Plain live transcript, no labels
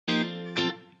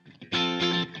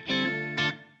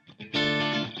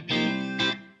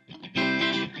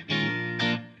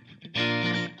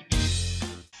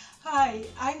Hi,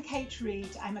 I'm Kate Reed.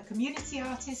 I'm a community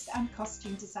artist and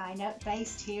costume designer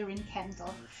based here in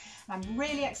Kendal. I'm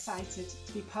really excited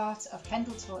to be part of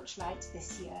Kendal Torchlight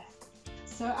this year.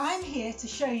 So I'm here to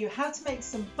show you how to make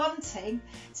some bunting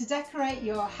to decorate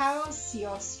your house,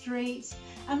 your street,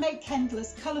 and make Kendal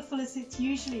as colourful as it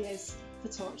usually is for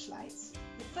Torchlight.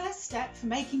 The first step for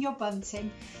making your bunting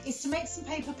is to make some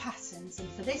paper patterns, and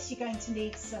for this you're going to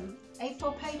need some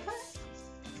A4 paper,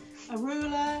 a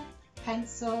ruler,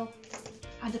 pencil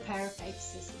and a pair of paper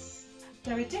scissors.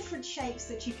 There are different shapes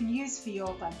that you can use for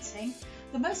your bunting.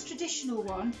 The most traditional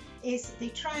one is the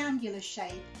triangular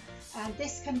shape, and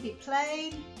this can be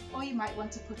plain or you might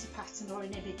want to put a pattern or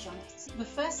an image on it. The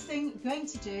first thing we're going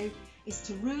to do is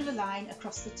to rule a line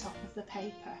across the top of the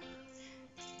paper.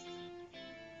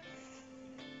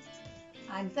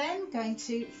 I'm then going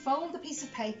to fold the piece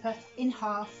of paper in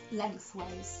half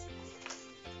lengthways.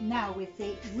 Now with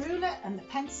the ruler and the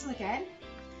pencil again,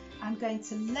 I'm going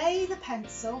to lay the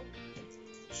pencil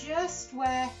just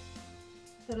where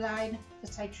the line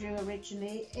that I drew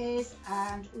originally is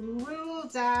and rule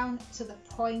down to the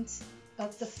point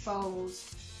of the fold.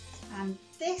 And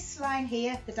this line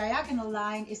here, the diagonal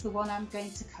line, is the one I'm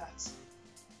going to cut.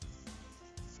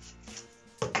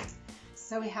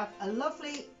 So we have a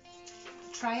lovely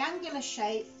triangular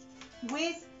shape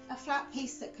with a flat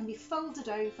piece that can be folded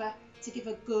over to give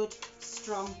a good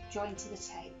strong join to the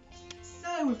tape.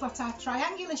 So we've got our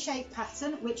triangular shape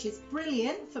pattern, which is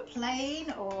brilliant for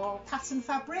plain or pattern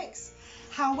fabrics.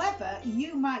 However,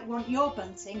 you might want your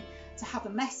bunting to have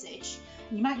a message.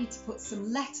 You might need to put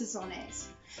some letters on it.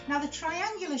 Now the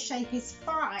triangular shape is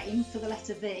fine for the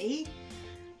letter V,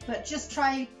 but just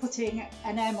try putting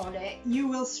an M on it, you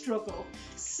will struggle.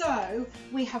 So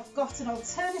we have got an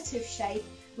alternative shape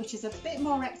which is a bit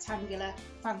more rectangular,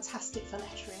 fantastic for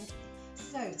lettering.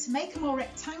 So to make a more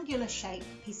rectangular shape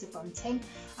piece of bunting,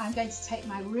 I'm going to take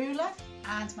my ruler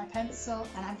and my pencil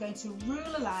and I'm going to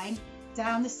rule a line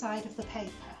down the side of the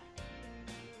paper.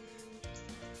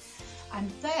 I'm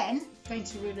then going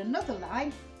to rule another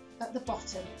line at the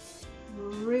bottom,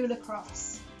 rule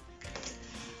across.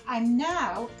 I'm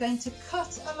now going to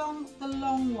cut along the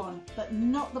long one, but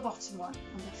not the bottom one.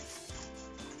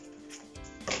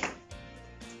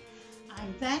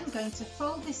 I'm then going to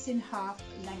fold this in half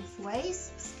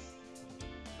lengthways,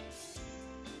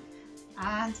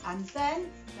 and I'm then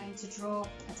going to draw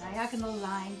a diagonal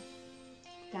line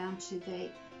down to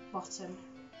the bottom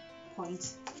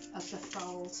point of the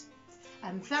fold,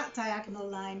 and that diagonal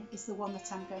line is the one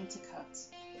that I'm going to cut.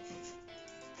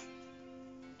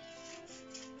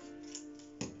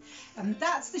 And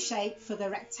that's the shape for the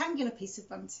rectangular piece of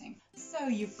bunting. So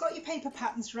you've got your paper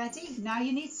patterns ready, now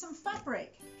you need some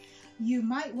fabric. You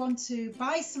might want to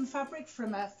buy some fabric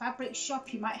from a fabric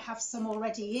shop. You might have some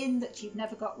already in that you've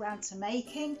never got round to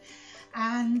making.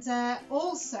 And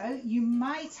also you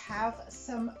might have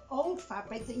some old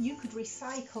fabric that you could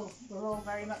recycle. We're all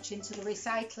very much into the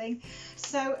recycling.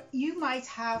 So you might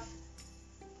have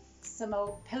some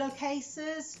old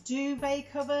pillowcases,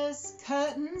 duvet covers,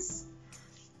 curtains,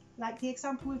 like the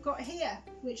example we've got here,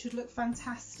 which would look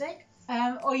fantastic.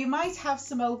 Or you might have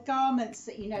some old garments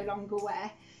that you no longer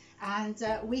wear. And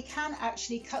we can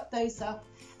actually cut those up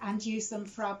and use them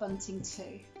for our bunting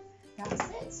too. That's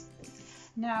it.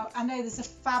 Now I know there's a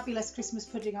fabulous Christmas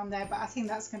pudding on there, but I think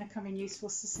that's going to come in useful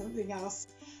for something else.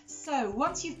 So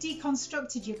once you've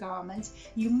deconstructed your garment,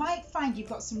 you might find you've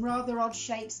got some rather odd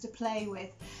shapes to play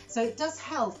with. So it does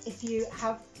help if you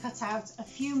have cut out a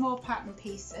few more pattern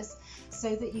pieces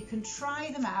so that you can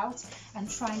try them out and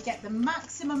try and get the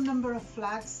maximum number of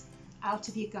flags out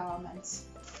of your garment.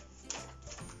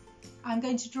 I'm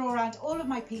going to draw around all of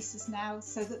my pieces now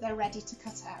so that they're ready to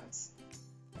cut out.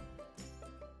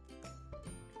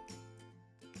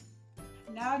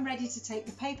 Now I'm ready to take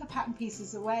the paper pattern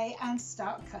pieces away and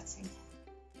start cutting.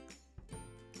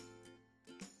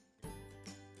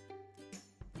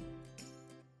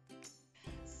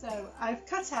 So I've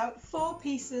cut out 4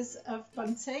 pieces of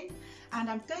bunting and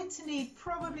I'm going to need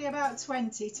probably about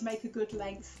 20 to make a good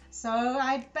length. So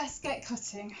I'd best get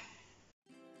cutting.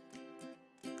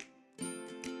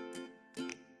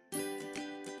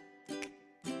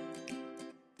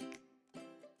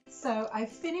 So I've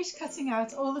finished cutting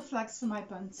out all the flags for my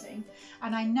bunting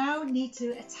and I now need to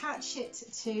attach it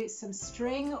to some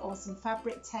string or some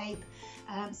fabric tape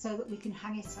so that we can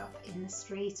hang it up in the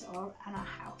street or in our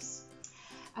house.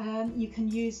 You can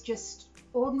use just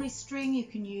ordinary string, you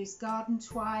can use garden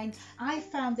twine. I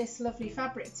found this lovely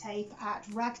fabric tape at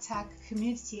Ragtag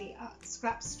Community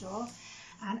Scrap Store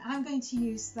and I'm going to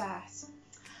use that.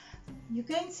 You're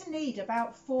going to need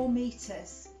about 4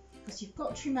 meters because you've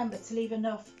got to remember to leave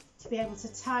enough to be able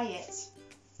to tie it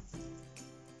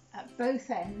at both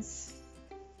ends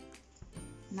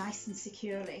nice and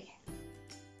securely.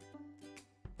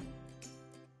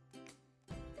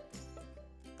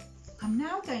 I'm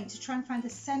now going to try and find the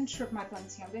centre of my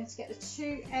bunting. I'm going to get the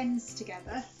two ends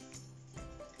together.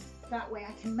 That way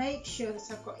I can make sure that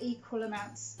I've got equal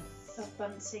amounts of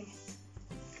bunting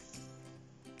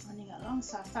running along.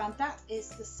 So I found that is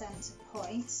the centre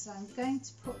point. So I'm going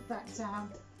to put that down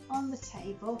on the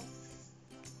table.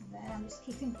 And there, I'm just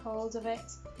keeping hold of it.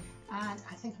 And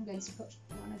I think I'm going to put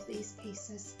one of these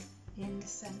pieces in the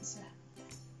centre.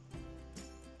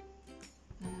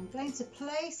 And I'm going to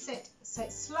place it so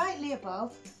it's slightly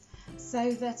above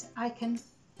so that I can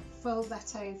fold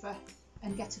that over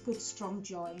and get a good strong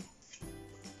join.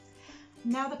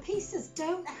 Now the pieces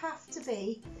don't have to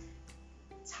be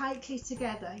tightly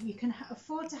together. You can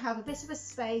afford to have a bit of a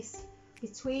space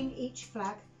between each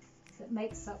flag that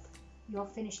makes up your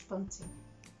finished bunting.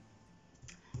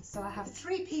 So I have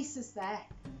 3 pieces there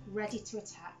ready to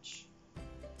attach.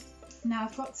 Now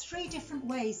I've got 3 different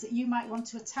ways that you might want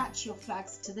to attach your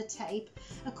flags to the tape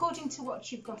according to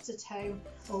what you've got at home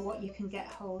or what you can get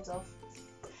hold of.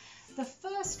 The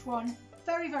first one,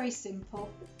 very simple.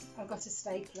 I've got a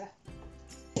stapler.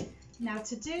 Now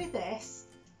to do this,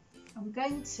 I'm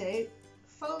going to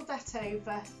fold that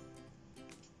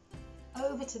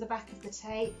over to the back of the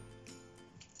tape,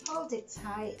 hold it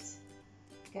tight,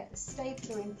 get the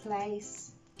stapler in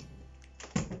place,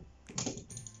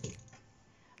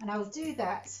 and I'll do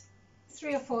that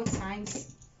 3 or 4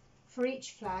 times for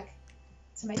each flag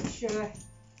to make sure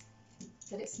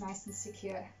that it's nice and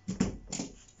secure.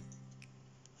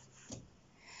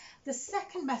 The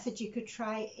second method you could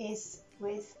try is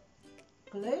with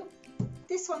glue.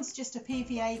 This one's just a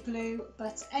PVA glue,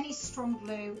 but any strong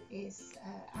glue is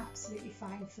absolutely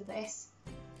fine for this.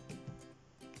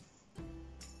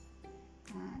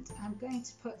 And I'm going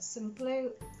to put some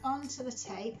glue onto the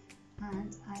tape,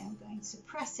 and I am going to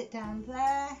press it down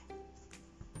there.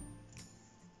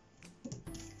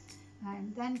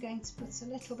 I'm then going to put a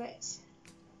little bit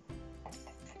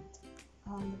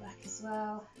on the back as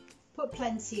well. Put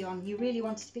plenty on, you really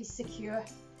want it to be secure.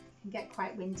 It can get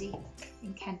quite windy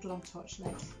in Kendal on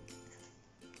Torchlight.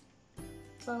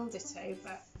 Fold it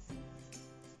over.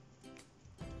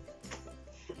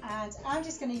 And I'm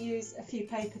just going to use a few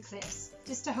paper clips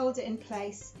just to hold it in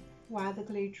place while the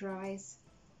glue dries.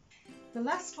 The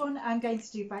last one I'm going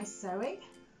to do by sewing.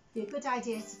 Be a good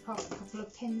idea to pop a couple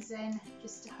of pins in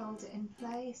just to hold it in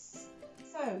place.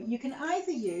 So you can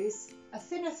either use a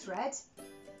thinner thread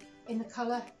in the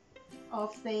colour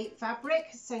of the fabric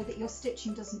so that your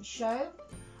stitching doesn't show,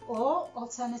 or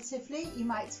alternatively you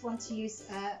might want to use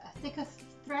a thicker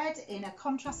thread in a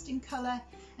contrasting colour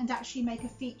and actually make a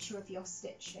feature of your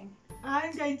stitching.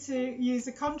 I'm going to use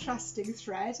a contrasting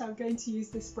thread. I'm going to use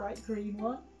this bright green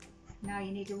one. Now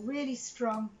you need a really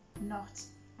strong knot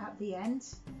at the end.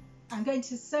 I'm going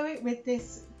to sew it with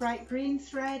this bright green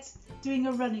thread, doing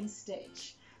a running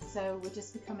stitch. So we're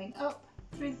just coming up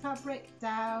through the fabric,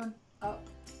 down, up,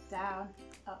 down,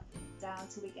 up, down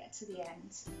till we get to the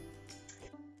end.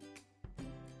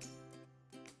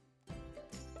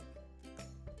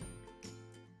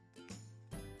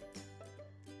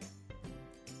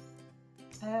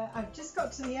 I've just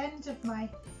got to the end of my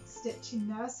stitching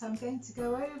now, so I'm going to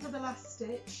go over the last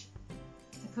stitch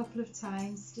a couple of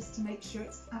times just to make sure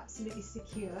it's absolutely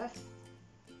secure.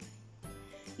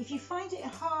 If you find it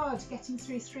hard getting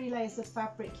through 3 layers of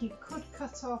fabric, you could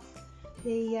cut off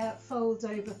the fold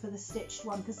over for the stitched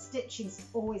one, because stitching's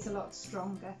always a lot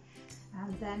stronger.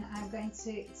 And then I'm going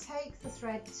to take the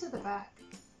thread to the back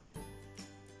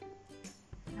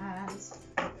and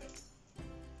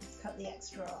cut the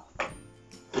extra off.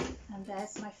 And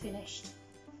there's my finished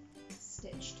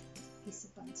stitched piece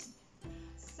of bunting.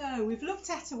 So we've looked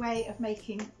at a way of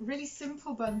making really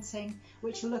simple bunting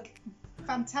which will look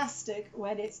fantastic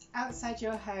when it's outside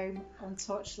your home on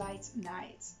Torchlight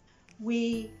night.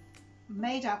 We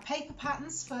made our paper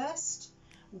patterns first.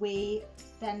 We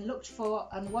then looked for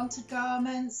unwanted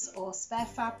garments or spare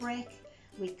fabric.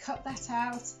 We cut that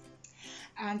out,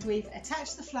 and we've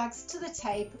attached the flags to the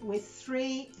tape with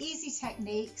 3 easy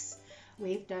techniques.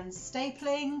 We've done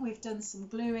stapling, we've done some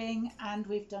gluing, and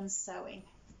we've done sewing.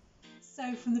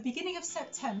 So from the beginning of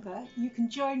September, you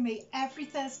can join me every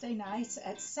Thursday night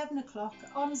at 7 o'clock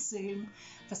on Zoom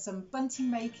for some bunting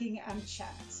making and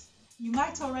chat. You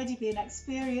might already be an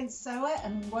experienced sewer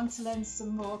and want to learn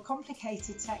some more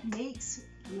complicated techniques.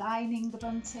 lining the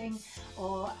bunting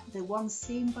or the one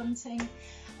seam bunting.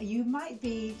 You might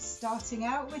be starting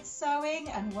out with sewing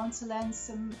and want to learn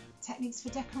some techniques for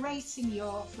decorating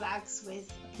your flags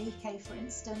with applique, for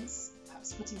instance,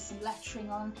 perhaps putting some lettering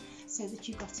on so that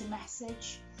you've got a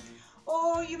message.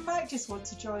 Or you might just want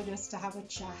to join us to have a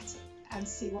chat and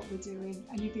see what we're doing,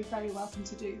 and you'd be very welcome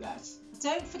to do that.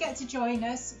 Don't forget to join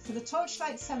us for the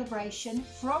Torchlight celebration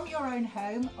from your own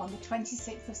home on the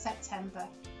 26th of September.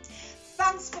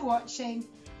 Thanks for watching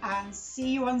and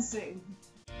see you on Zoom.